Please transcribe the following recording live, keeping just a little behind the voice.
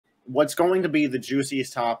what's going to be the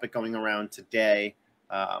juiciest topic going around today,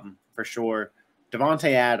 for sure,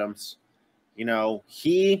 Davante Adams.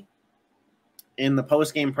 He, in the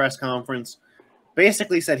post-game press conference,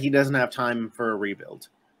 basically said he doesn't have time for a rebuild.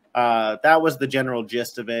 That was the general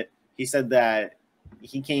gist of it. He said that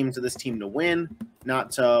he came to this team to win,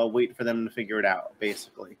 not to wait for them to figure it out,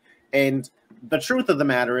 basically. And the truth of the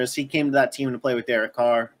matter is he came to that team to play with Derek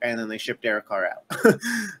Carr, and then they shipped Derek Carr out.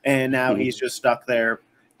 And now he's just stuck there,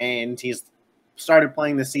 and he's started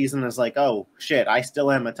playing the season as like, oh, shit, I still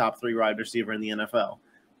am a top 3 wide receiver in the NFL.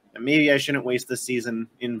 And maybe I shouldn't waste this season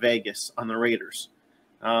in Vegas on the Raiders,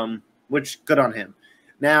 which good on him.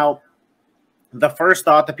 Now, the first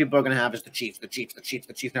thought that people are going to have is the Chiefs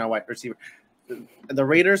now wide receiver. The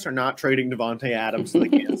Raiders are not trading Davante Adams to the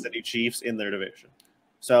Kansas City Chiefs in their division.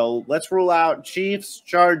 So let's rule out Chiefs,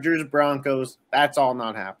 Chargers, Broncos. That's all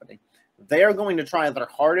not happening. They are going to try their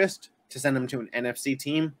hardest to send him to an NFC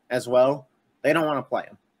team as well. They don't want to play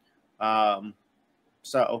him.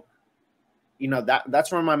 So,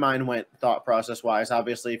 that's where my mind went thought process-wise.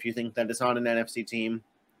 Obviously, if you think that it's not an NFC team,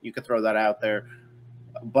 you could throw that out there.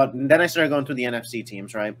 But then I started going through the NFC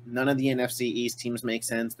teams, right? None of the NFC East teams make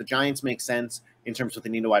sense. The Giants make sense in terms of they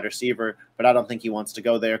need a wide receiver, but I don't think he wants to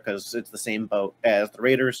go there because it's the same boat as the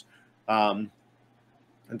Raiders.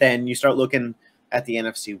 Then you start looking at the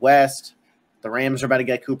NFC West. The Rams are about to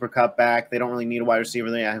get Cooper Kupp back. They don't really need a wide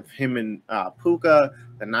receiver. They have him and Puka.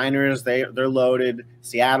 The Niners, they're loaded.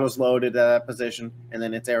 Seattle's loaded at that position. And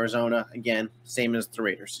then it's Arizona, again, same as the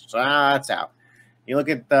Raiders. So that's out. You look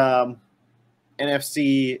at the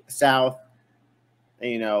NFC South,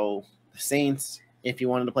 the Saints, if you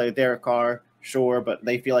wanted to play with Derek Carr, sure, but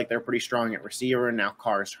they feel like they're pretty strong at receiver, and now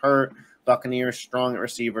Carr's hurt. Buccaneers, strong at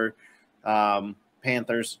receiver.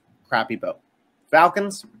 Panthers, crappy boat.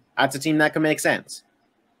 Falcons, that's a team that can make sense.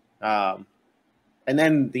 And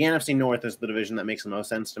then the NFC North is the division that makes the most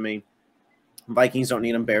sense to me. Vikings don't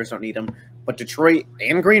need them. Bears don't need them. But Detroit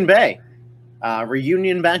and Green Bay,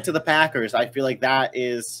 reunion back to the Packers, I feel like that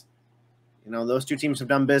is – those two teams have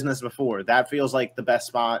done business before. That feels like the best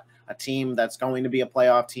spot. A team that's going to be a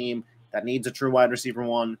playoff team that needs a true wide receiver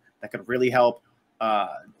one that could really help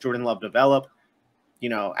Jordan Love develop.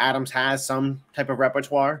 Adams has some type of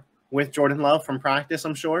repertoire with Jordan Love from practice,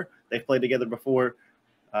 I'm sure. They've played together before.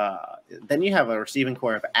 Then you have a receiving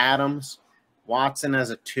core of Adams, Watson as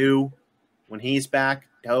a 2 when he's back,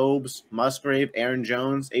 Dobbs, Musgrave, Aaron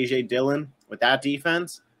Jones, A.J. Dillon. With that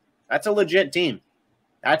defense, that's a legit team.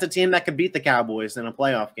 That's a team that could beat the Cowboys in a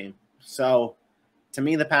playoff game. So, to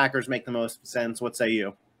me, the Packers make the most sense. What say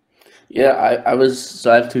you? Yeah, I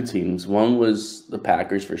have 2 teams. One was the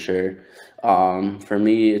Packers for sure. For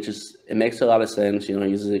me, it makes a lot of sense.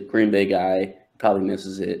 He's a Green Bay guy, probably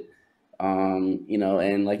misses it.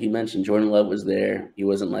 And like you mentioned, Jordan Love was there. He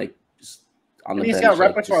wasn't like just on the bench. He's got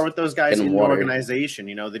repertoire with those guys in the organization.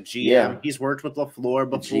 The GM, he's worked with LaFleur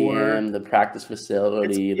before. The GM, the practice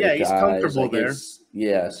facility, he's comfortable there.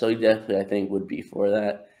 So he definitely, I think, would be for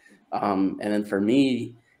that. And then for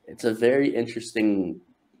me, it's a very interesting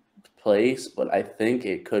place, but I think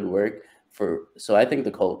it could work so I think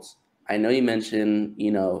the Colts. I know you mentioned,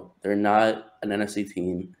 they're not an NFC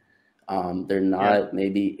team. They're not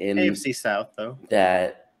maybe in AFC South, though.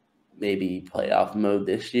 That maybe playoff mode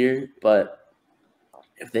this year, but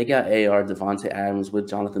if they got Davante Adams with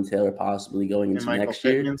Jonathan Taylor possibly going into next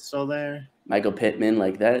year. Michael Pittman's still there. Michael Pittman,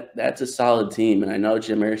 like that's a solid team. And I know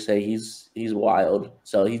Jim Irsay, he's wild.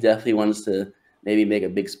 So he definitely wants to maybe make a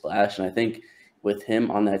big splash. And I think with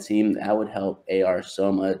him on that team, that would help AR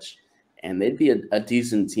so much. And they'd be a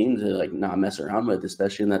decent team to not mess around with,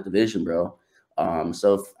 especially in that division, bro.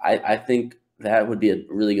 So I think that would be a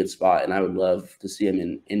really good spot. And I would love to see him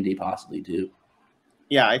in Indy possibly too.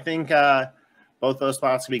 Yeah, I think both those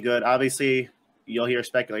spots would be good. Obviously, you'll hear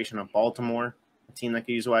speculation of Baltimore, a team that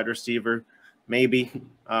could use a wide receiver. Maybe.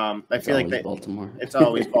 I feel like Baltimore. It's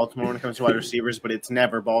always Baltimore when it comes to wide receivers, but it's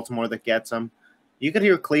never Baltimore that gets them. You could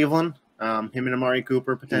hear Cleveland, him and Amari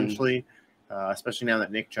Cooper potentially, especially now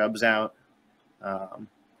that Nick Chubb's out.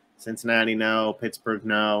 Cincinnati, no. Pittsburgh,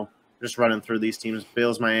 no. Just running through these teams.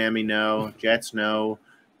 Bills, Miami, no. Jets, no.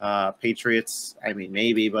 Patriots,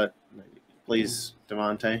 maybe, but please,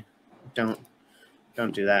 Davante, don't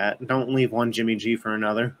do that. Don't leave one Jimmy G for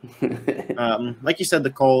another. Like you said,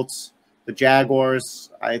 the Colts, the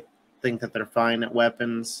Jaguars, I think that they're fine at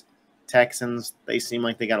weapons. Texans, they seem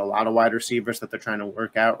like they got a lot of wide receivers that they're trying to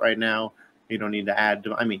work out right now. You don't need to add –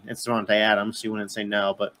 it's Davante Adams, so you wouldn't say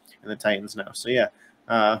no, but – and the Titans no. So, yeah,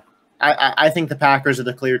 I think the Packers are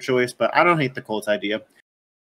the clear choice, but I don't hate the Colts idea.